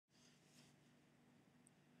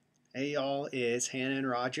Hey y'all, it's Hannah and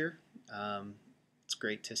Roger. It's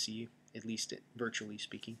great to see you, at least virtually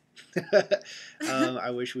speaking. I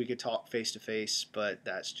wish we could talk face to face, but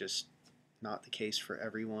that's just not the case for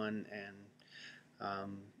everyone,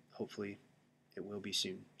 and hopefully it will be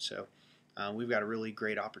soon. So we've got a really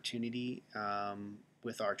great opportunity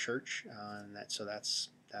with our church, and that's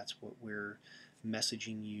what we're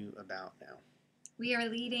messaging you about now. We are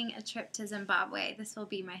leading a trip to Zimbabwe. This will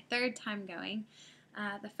be my third time going.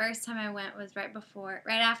 The first time I went was right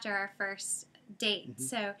after our first date. Mm-hmm.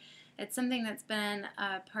 So it's something that's been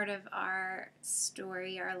a part of our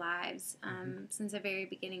story, our lives, Mm-hmm. since the very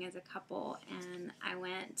beginning as a couple. And I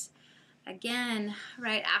went again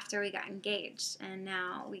right after we got engaged. And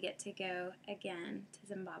now we get to go again to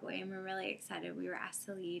Zimbabwe. And we're really excited. We were asked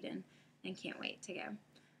to lead and can't wait to go.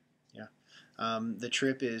 Yeah. The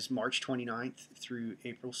trip is March 29th through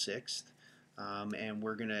April 6th. And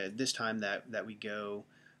we're going to, this time that we go,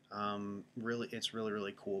 really, it's really,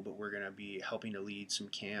 really cool, but we're going to be helping to lead some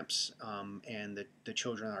camps. And the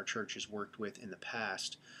children our church has worked with in the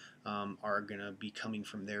past are going to be coming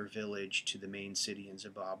from their village to the main city in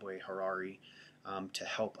Zimbabwe, Harare, to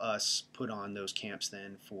help us put on those camps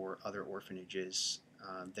then for other orphanages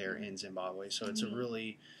there in Zimbabwe. So it's a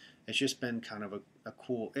really, it's just been kind of a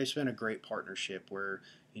cool, it's been a great partnership where,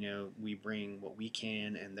 we bring what we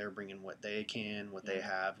can and they're bringing what they can, what they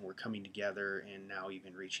have, and we're coming together and now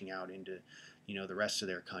even reaching out into, the rest of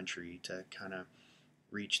their country to kind of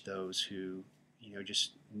reach those who,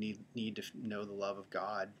 just need to know the love of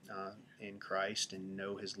God in Christ and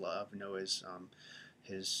know His love, know His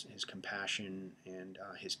compassion and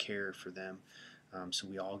His care for them. So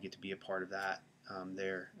we all get to be a part of that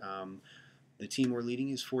there. The team we're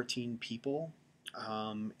leading is 14 people,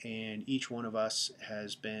 and each one of us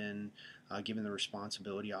has been given the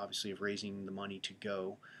responsibility, obviously, of raising the money to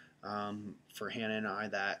go. For Hannah and I,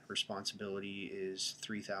 that responsibility is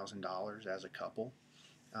 $3,000 as a couple.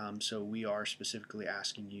 So we are specifically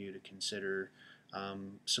asking you to consider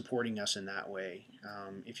supporting us in that way.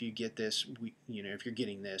 If you get this, if you're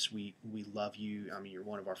getting this, we love you. I mean, you're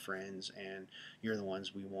one of our friends, and you're the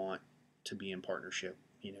ones we want to be in partnership,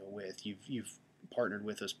 with. You've partnered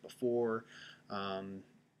with us before,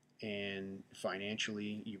 and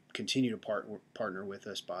financially, you continue to partner with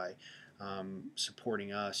us by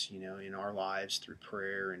supporting us, in our lives through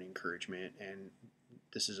prayer and encouragement. And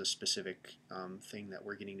this is a specific thing that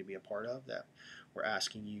we're getting to be a part of that we're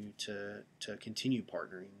asking you to continue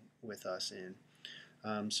partnering with us in.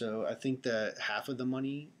 So I think that half of the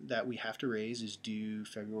money that we have to raise is due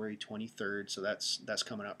February 23rd, so that's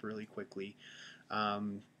coming up really quickly.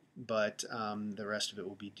 But the rest of it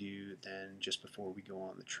will be due then just before we go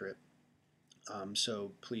on the trip.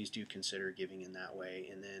 So please do consider giving in that way.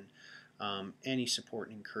 And then any support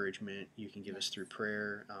and encouragement you can give us through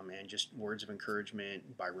prayer and just words of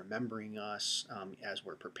encouragement by remembering us as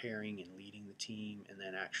we're preparing and leading the team, and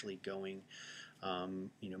then actually going,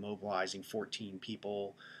 mobilizing 14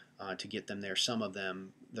 people to get them there. Some of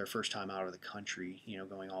them, their first time out of the country,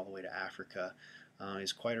 going all the way to Africa,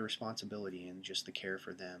 is quite a responsibility, and just the care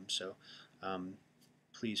for them. So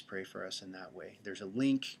please pray for us in that way. There's a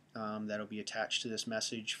link that'll be attached to this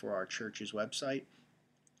message for our church's website.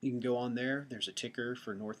 You can go on there. There's a ticker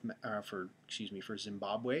for for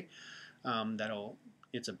Zimbabwe.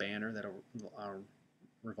 It's a banner that'll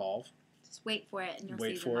revolve. Just wait for it and you'll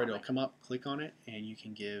Wait see for it. It'll Zimbabwe. come up. Click on it, and you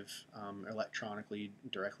can give electronically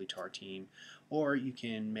directly to our team, or you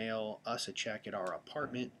can mail us a check at our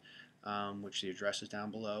apartment, which the address is down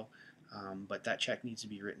below. But that check needs to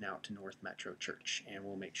be written out to North Metro Church, and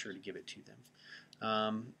we'll make sure to give it to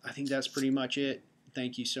them. I think that's pretty much it.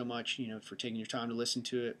 Thank you so much, for taking your time to listen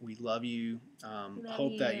to it. We love you. Love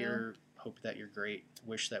Hope that you're great.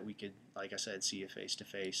 Wish that we could, like I said, see you face to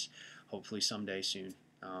face. Hopefully someday soon.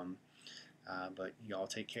 But y'all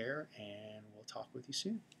take care, and we'll talk with you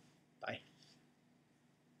soon. Bye.